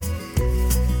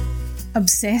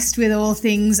Obsessed with all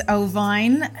things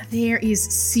ovine, there is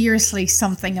seriously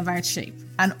something about sheep,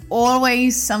 and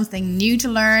always something new to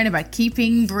learn about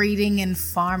keeping, breeding, and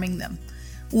farming them.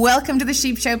 Welcome to the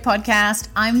Sheep Show podcast.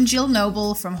 I'm Jill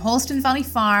Noble from Holston Valley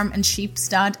Farm and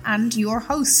Sheepstud, and your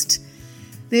host.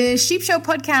 The Sheep Show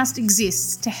podcast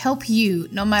exists to help you,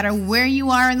 no matter where you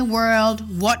are in the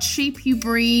world, what sheep you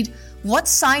breed, what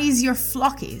size your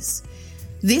flock is.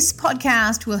 This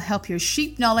podcast will help your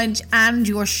sheep knowledge and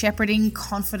your shepherding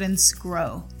confidence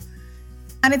grow.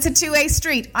 And it's a two-way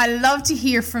street. I love to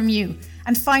hear from you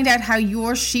and find out how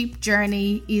your sheep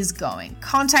journey is going.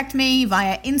 Contact me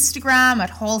via Instagram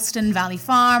at Holston Valley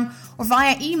Farm or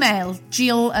via email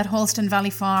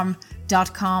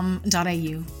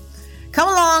jill@holstonvalleyfarm.com.au. Come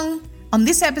along on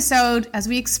this episode as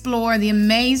we explore the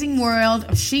amazing world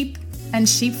of sheep and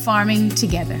sheep farming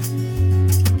together.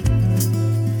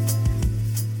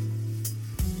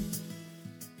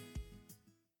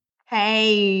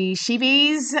 Hey,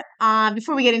 sheepies.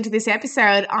 Before we get into this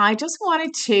episode, I just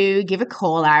wanted to give a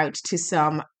call out to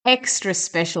some extra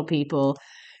special people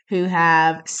who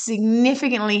have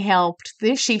significantly helped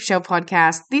the Sheep Show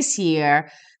podcast this year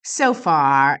so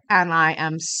far, and I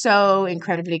am so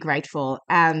incredibly grateful.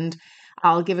 And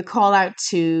I'll give a call out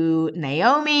to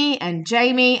Naomi and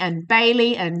Jamie and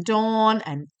Bailey and Dawn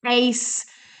and Ace.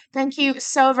 Thank you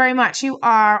so very much. You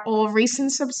are all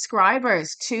recent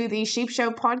subscribers to the Sheep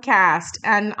Show podcast,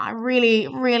 and I really,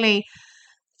 really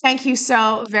thank you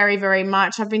so very, very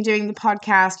much. I've been doing the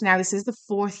podcast now. This is the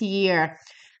 4th year,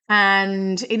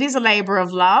 and it is a labor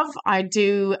of love. I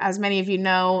do, as many of you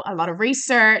know, a lot of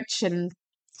research and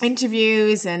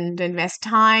interviews and invest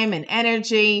time and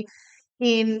energy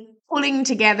in pulling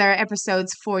together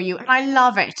episodes for you, and I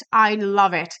love it. I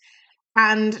love it.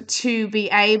 And to be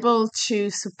able to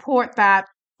support that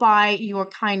by your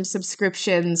kind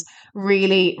subscriptions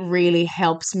really, really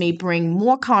helps me bring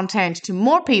more content to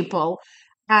more people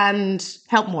and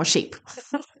help more sheep.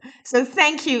 So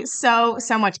thank you so,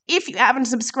 so much. If you haven't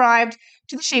subscribed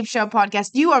to the Sheep Show podcast,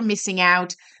 you are missing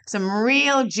out. Some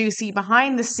real juicy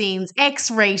behind the scenes,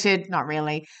 X-rated, not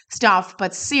really, stuff,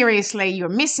 but seriously, you're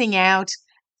missing out.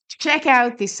 Check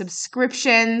out the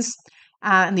subscriptions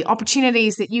and the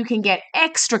opportunities that you can get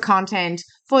extra content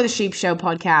for the Sheep Show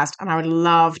podcast. And I would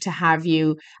love to have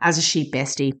you as a sheep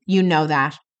bestie. You know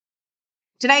that.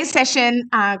 Today's session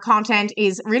content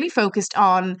is really focused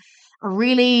on a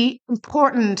really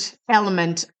important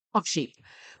element of sheep,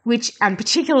 and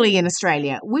particularly in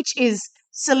Australia, which is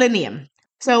selenium.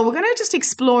 So we're going to just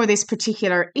explore this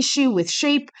particular issue with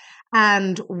sheep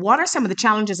and what are some of the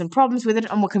challenges and problems with it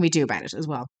and what can we do about it as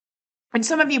well. And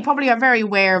some of you probably are very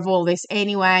aware of all this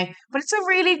anyway, but it's a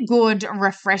really good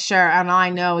refresher. And I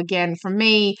know, again, for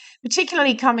me,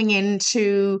 particularly coming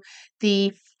into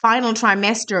the final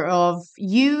trimester of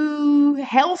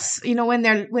health, when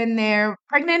they're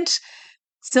pregnant,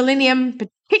 selenium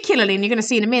particularly, and you're going to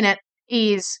see in a minute,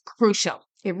 is crucial.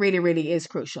 It really, really is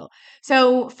crucial.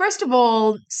 So first of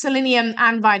all, selenium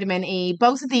and vitamin E,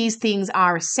 both of these things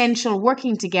are essential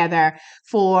working together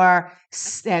for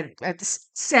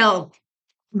cell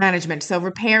management, so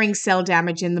repairing cell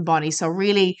damage in the body. So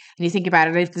really, when you think about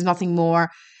it, if there's nothing more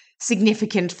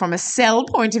significant from a cell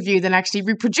point of view than actually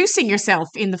reproducing yourself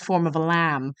in the form of a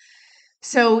lamb.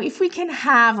 So if we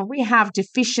have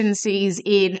deficiencies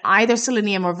in either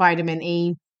selenium or vitamin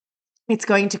E, it's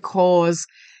going to cause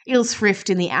ill thrift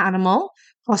in the animal,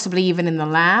 possibly even in the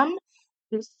lamb.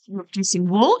 Reducing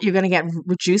wool, you're going to get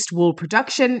reduced wool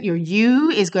production. Your ewe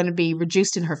is going to be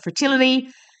reduced in her fertility.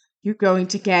 You're going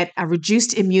to get a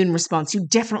reduced immune response. You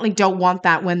definitely don't want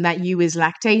that when that ewe is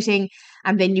lactating.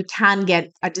 And then you can get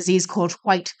a disease called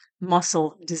white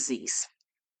muscle disease.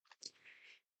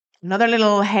 Another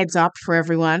little heads up for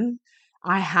everyone.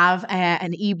 I have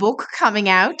an ebook coming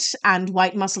out and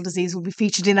white muscle disease will be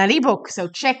featured in that ebook. So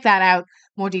check that out.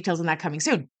 More details on that coming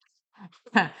soon.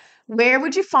 Where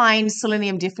would you find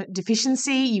selenium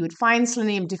deficiency? You would find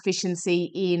selenium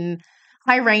deficiency in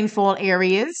high rainfall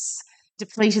areas,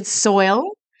 depleted soil,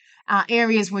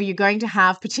 areas where you're going to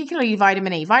have particularly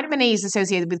vitamin E. Vitamin E is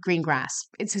associated with green grass.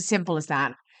 It's as simple as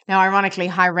that. Now, ironically,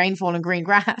 high rainfall and green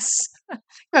grass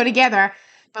go together.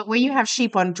 But where you have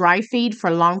sheep on dry feed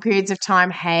for long periods of time,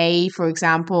 hay, for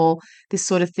example, this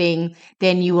sort of thing,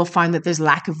 then you will find that there's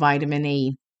lack of vitamin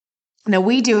E. Now,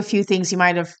 we do a few things. You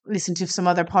might have listened to some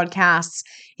other podcasts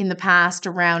in the past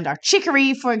around our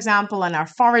chicory, for example, and our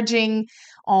foraging,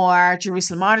 or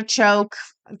Jerusalem artichoke,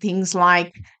 things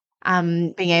like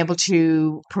being able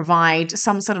to provide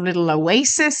some sort of little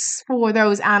oasis for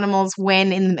those animals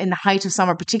when in the height of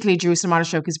summer, particularly Jerusalem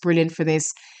artichoke is brilliant for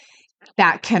this.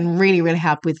 That can really, really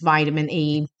help with vitamin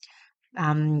E.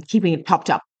 keeping it topped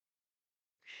up.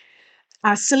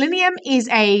 Selenium is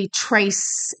a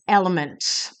trace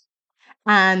element,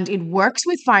 and it works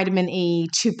with vitamin E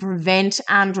to prevent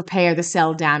and repair the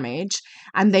cell damage.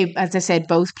 And they, as I said,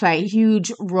 both play a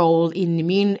huge role in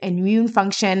immune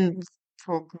function,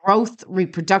 for growth,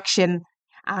 reproduction,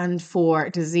 and for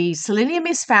disease. Selenium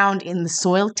is found in the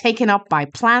soil taken up by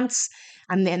plants.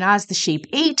 And then as the sheep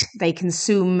eat, they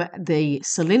consume the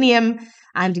selenium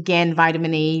and again,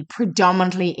 vitamin E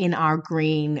predominantly in our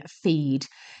green feed.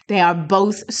 They are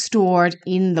both stored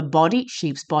in the body,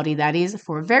 sheep's body that is,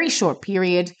 for a very short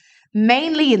period,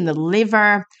 mainly in the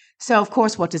liver. So, of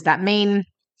course, what does that mean?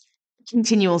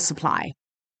 Continual supply.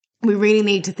 We really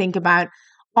need to think about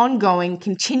ongoing,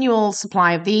 continual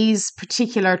supply of these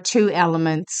particular two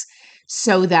elements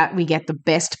so that we get the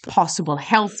best possible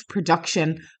health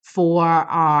production for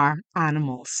our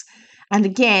animals. And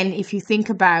again, if you think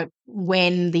about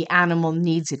when the animal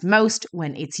needs it most,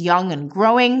 when it's young and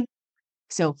growing,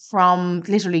 so from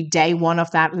literally day one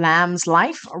of that lamb's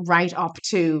life right up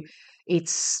to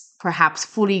its perhaps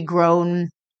fully grown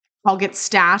target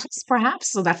status,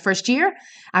 perhaps, so that first year.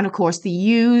 And of course, the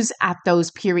ewes at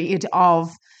those period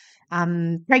of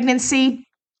pregnancy,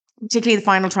 particularly the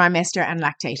final trimester and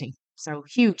lactating. So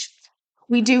huge.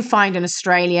 We do find in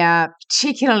Australia,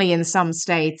 particularly in some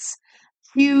states,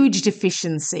 huge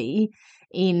deficiency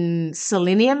in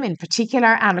selenium in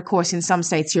particular. And of course, in some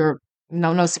states, you're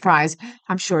no surprise.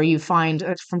 I'm sure you find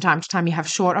from time to time you have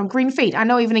short on green feed. I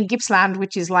know even in Gippsland,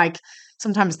 which is like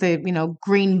sometimes the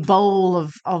green bowl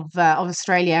of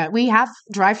Australia, we have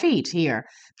dry feed here.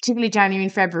 Particularly January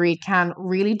and February, it can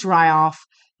really dry off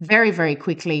very, very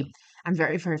quickly and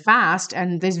very, very fast.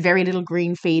 And there's very little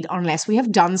green feed unless we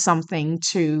have done something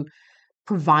to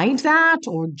provide that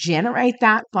or generate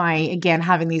that by, again,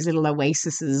 having these little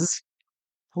oases.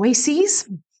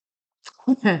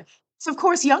 So, of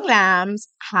course, young lambs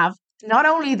have not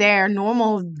only their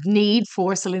normal need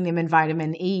for selenium and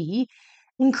vitamin E,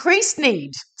 increased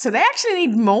need. So they actually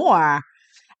need more.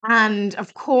 And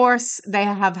of course, they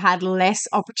have had less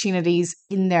opportunities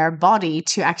in their body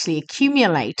to actually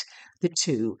accumulate the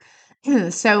two.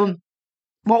 So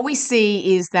what we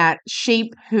see is that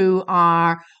sheep who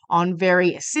are on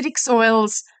very acidic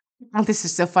soils, oh, this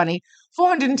is so funny,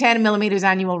 410 millimeters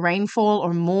annual rainfall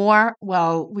or more,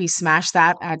 well, we smash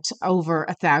that at over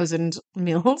 1,000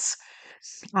 mils.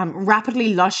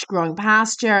 Rapidly lush growing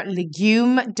pasture,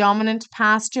 legume dominant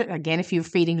pasture. Again, if you're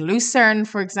feeding lucerne,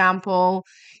 for example,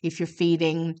 if you're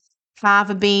feeding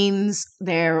fava beans,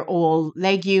 they're all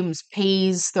legumes,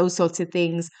 peas, those sorts of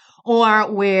things.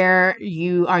 Or where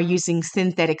you are using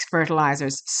synthetic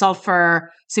fertilizers, sulfur,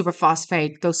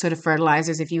 superphosphate, those sort of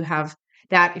fertilizers. If you have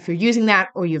that, if you're using that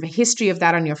or you have a history of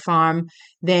that on your farm,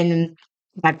 then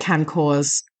that can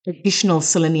cause additional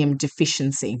selenium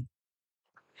deficiency.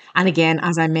 And again,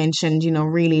 as I mentioned,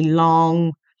 really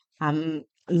long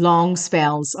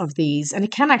spells of these. And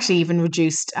it can actually even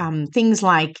reduce things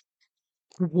like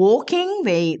walking,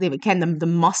 they can the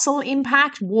muscle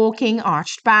impact, walking,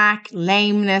 arched back,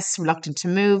 lameness, reluctant to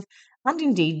move, and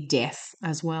indeed death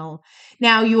as well.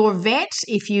 Now, your vet,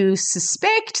 if you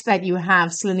suspect that you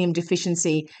have selenium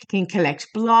deficiency, can collect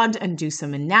blood and do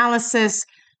some analysis.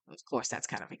 Of course, that's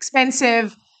kind of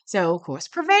expensive. So, of course,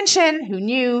 prevention, who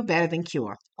knew, better than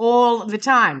cure, all the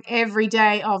time, every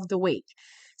day of the week.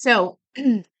 So,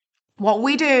 what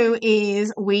we do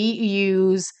is we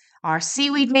use our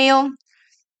seaweed meal.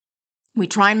 We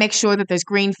try and make sure that there's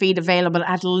green feed available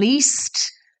at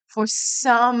least for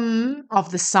some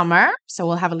of the summer. So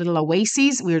we'll have a little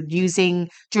oases. We're using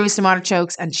Jerusalem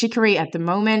artichokes and chicory at the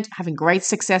moment, having great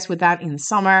success with that in the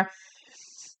summer.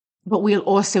 But we'll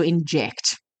also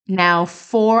inject. Now,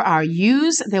 for our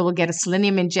ewes, they will get a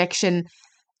selenium injection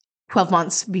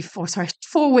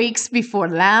 4 weeks before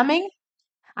lambing.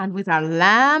 And with our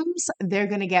lambs, they're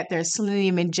going to get their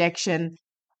selenium injection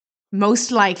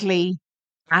most likely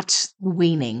at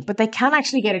weaning, but they can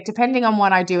actually get it depending on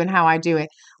what I do and how I do it.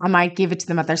 I might give it to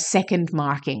them at their second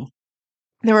marking.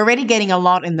 They're already getting a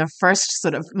lot in their first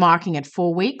sort of marking at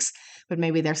 4 weeks, but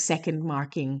maybe their second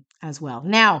marking as well.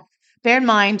 Now, bear in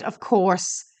mind, of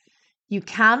course, you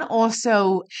can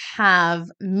also have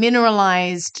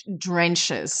mineralized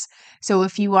drenches. So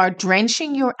if you are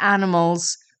drenching your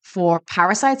animals for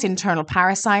parasites, internal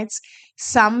parasites,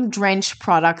 some drench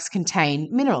products contain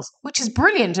minerals, which is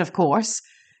brilliant, of course,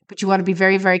 but you want to be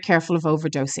very, very careful of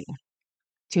overdosing.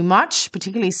 Too much,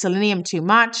 particularly selenium too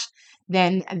much,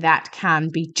 then that can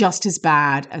be just as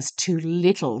bad as too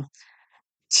little.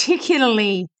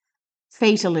 Particularly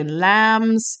fatal in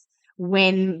lambs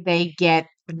when they get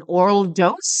an oral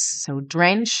dose, so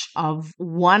drench of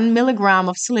 1 milligram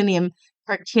of selenium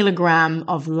per kilogram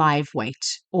of live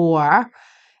weight, or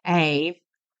a zero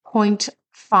point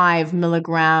 0.5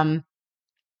 milligram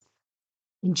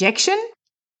injection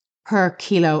per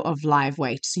kilo of live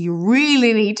weight. So you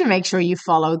really need to make sure you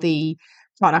follow the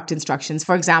product instructions.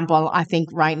 For example, I think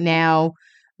right now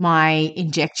my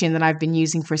injection that I've been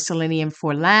using for selenium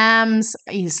for lambs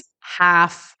is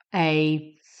half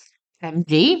a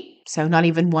mg, so not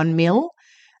even 1 ml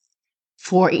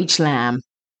for each lamb.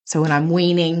 So when I'm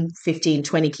weaning 15,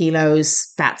 20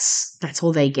 kilos, that's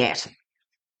all they get.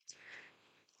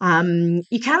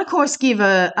 You can, of course, give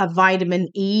a vitamin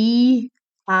E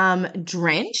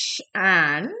drench.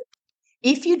 And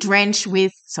if you drench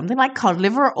with something like cod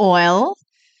liver oil,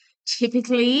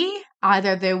 typically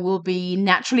either there will be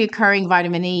naturally occurring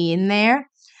vitamin E in there,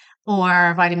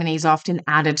 or vitamin E is often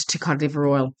added to cod liver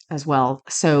oil as well.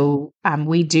 So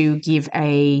we do give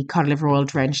a cod liver oil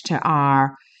drench to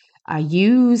our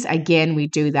ewes. Again, we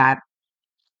do that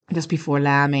just before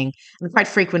lambing, and quite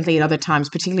frequently at other times,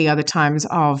 particularly other times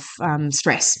of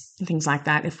stress and things like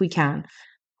that, if we can.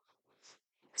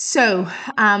 So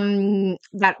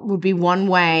that would be one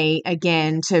way,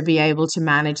 again, to be able to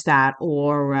manage that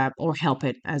or help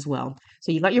it as well.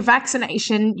 So you've got your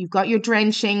vaccination, you've got your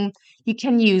drenching. You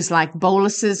can use like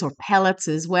boluses or pellets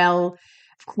as well.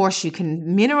 Of course, you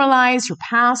can mineralize your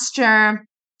pasture.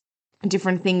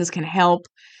 Different things can help,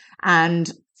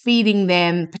 and feeding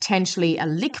them potentially a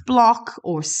lick block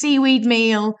or seaweed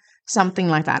meal, something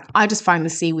like that. I just find the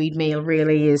seaweed meal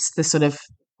really is the sort of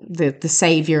the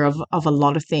savior of a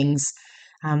lot of things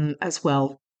as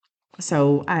well.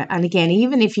 So and again,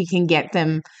 even if you can get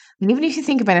them, and even if you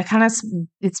think about it,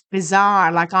 it's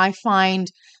bizarre. Like I find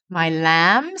my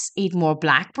lambs eat more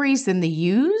blackberries than the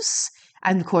ewes,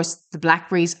 and of course the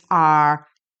blackberries are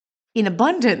in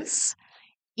abundance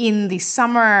in the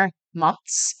summer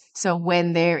months. So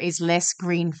when there is less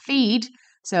green feed,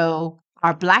 so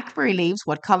our blackberry leaves,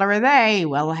 what color are they?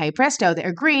 Well, hey presto,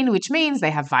 they're green, which means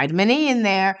they have vitamin E in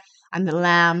there, and the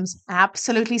lambs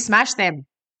absolutely smash them.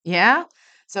 Yeah.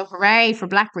 So hooray for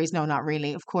blackberries. No, not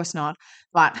really. Of course not.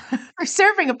 But they're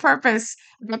serving a purpose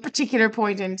at a particular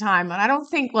point in time. And I don't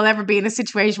think we'll ever be in a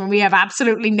situation where we have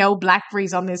absolutely no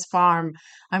blackberries on this farm.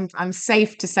 I'm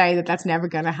safe to say that that's never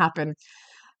going to happen.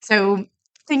 So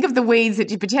think of the weeds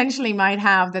that you potentially might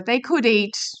have that they could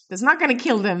eat. That's not going to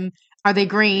kill them. Are they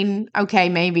green? Okay,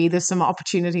 maybe there's some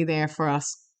opportunity there for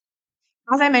us.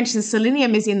 As I mentioned,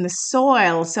 selenium is in the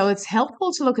soil, so it's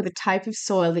helpful to look at the type of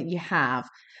soil that you have.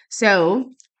 So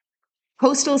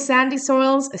coastal sandy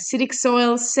soils, acidic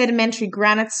soils, sedimentary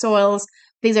granite soils,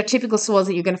 these are typical soils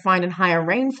that you're going to find in higher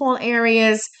rainfall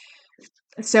areas.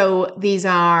 So these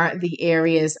are the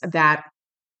areas that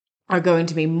are going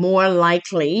to be more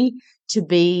likely to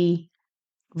be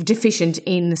deficient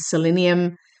in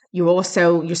selenium. You're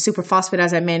also your superphosphate,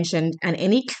 as I mentioned, and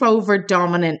any clover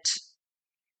dominant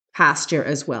pasture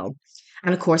as well.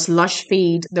 And of course, lush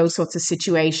feed, those sorts of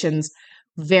situations,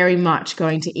 very much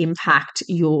going to impact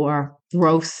your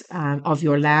growth of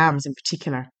your lambs in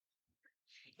particular.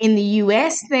 In the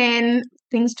US, then,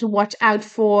 things to watch out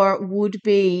for would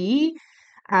be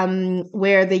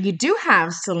where you do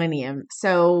have selenium.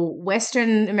 So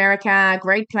Western America,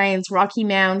 Great Plains, Rocky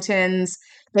Mountains,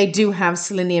 they do have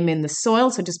selenium in the soil.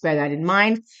 So just bear that in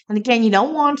mind. And again, you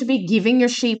don't want to be giving your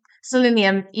sheep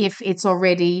selenium if it's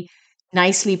already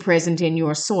nicely present in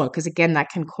your soil, because again, that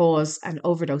can cause an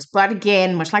overdose. But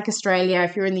again, much like Australia,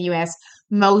 if you're in the US,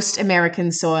 most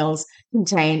American soils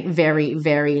contain very,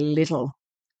 very little.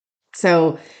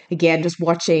 So again, just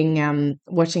watching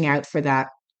out for that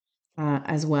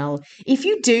as well. If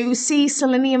you do see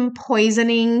selenium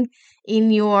poisoning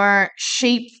in your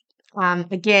sheep,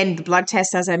 again, the blood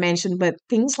test, as I mentioned, but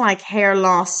things like hair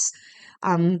loss,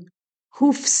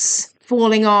 hoofs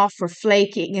falling off or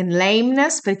flaking, and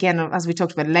lameness. But again, as we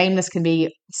talked about, lameness can be a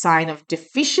sign of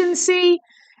deficiency.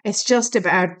 It's just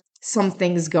about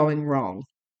something's going wrong.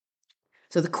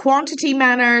 So the quantity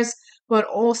matters, but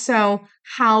also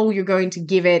how you're going to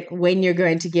give it, when you're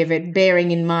going to give it,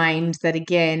 bearing in mind that,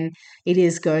 again, it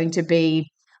is going to be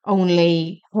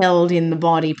only held in the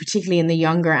body, particularly in the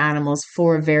younger animals,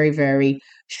 for a very, very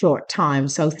short time.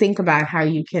 So think about how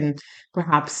you can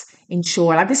perhaps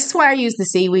ensure, like this is why I use the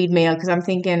seaweed meal, because I'm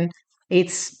thinking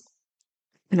it's,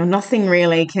 nothing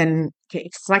really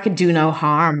it's like a do no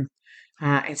harm.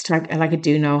 It's like a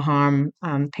do no harm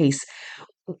piece.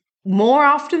 More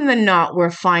often than not,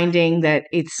 we're finding that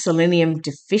it's selenium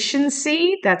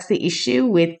deficiency. That's the issue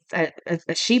with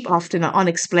a sheep, often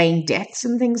unexplained deaths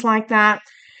and things like that.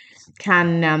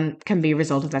 can be a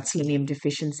result of that selenium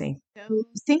deficiency. So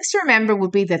things to remember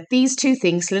would be that these two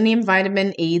things, selenium,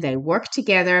 vitamin E, they work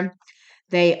together.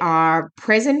 They are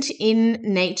present in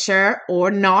nature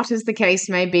or not, as the case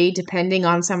may be, depending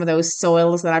on some of those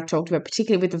soils that I've talked about,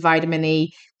 particularly with the vitamin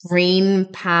E, green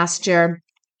pasture,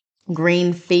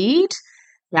 green feed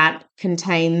that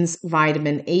contains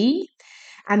vitamin E.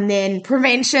 And then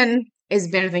prevention is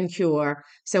better than cure.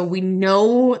 So we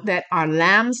know that our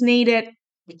lambs need it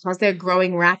because they're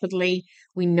growing rapidly.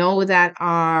 We know that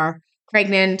our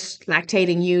pregnant,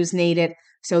 lactating ewes need it.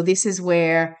 So this is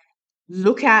where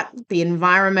look at the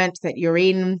environment that you're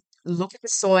in, look at the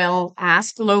soil,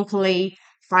 ask locally,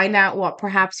 find out what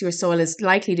perhaps your soil is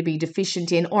likely to be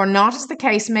deficient in or not, as the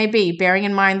case may be, bearing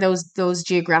in mind those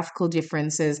geographical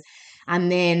differences,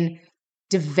 and then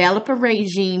develop a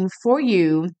regime for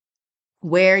you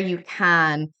where you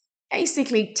can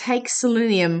basically take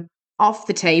selenium off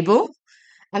the table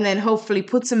and then hopefully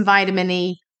put some vitamin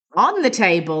E on the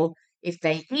table. If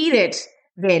they eat it,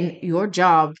 then your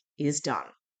job is done.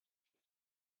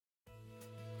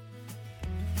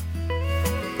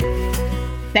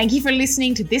 Thank you for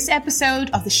listening to this episode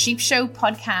of the Sheep Show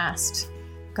podcast.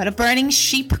 Got a burning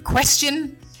sheep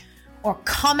question or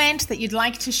comment that you'd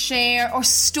like to share, or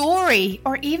story,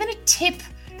 or even a tip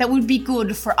that would be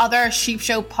good for other Sheep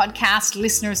Show podcast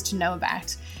listeners to know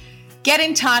about? Get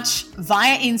in touch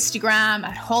via Instagram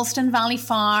at Holston Valley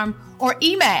Farm or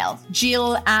email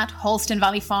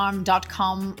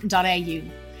jill@holstonvalleyfarm.com.au.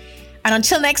 And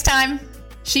until next time,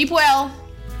 sheep well.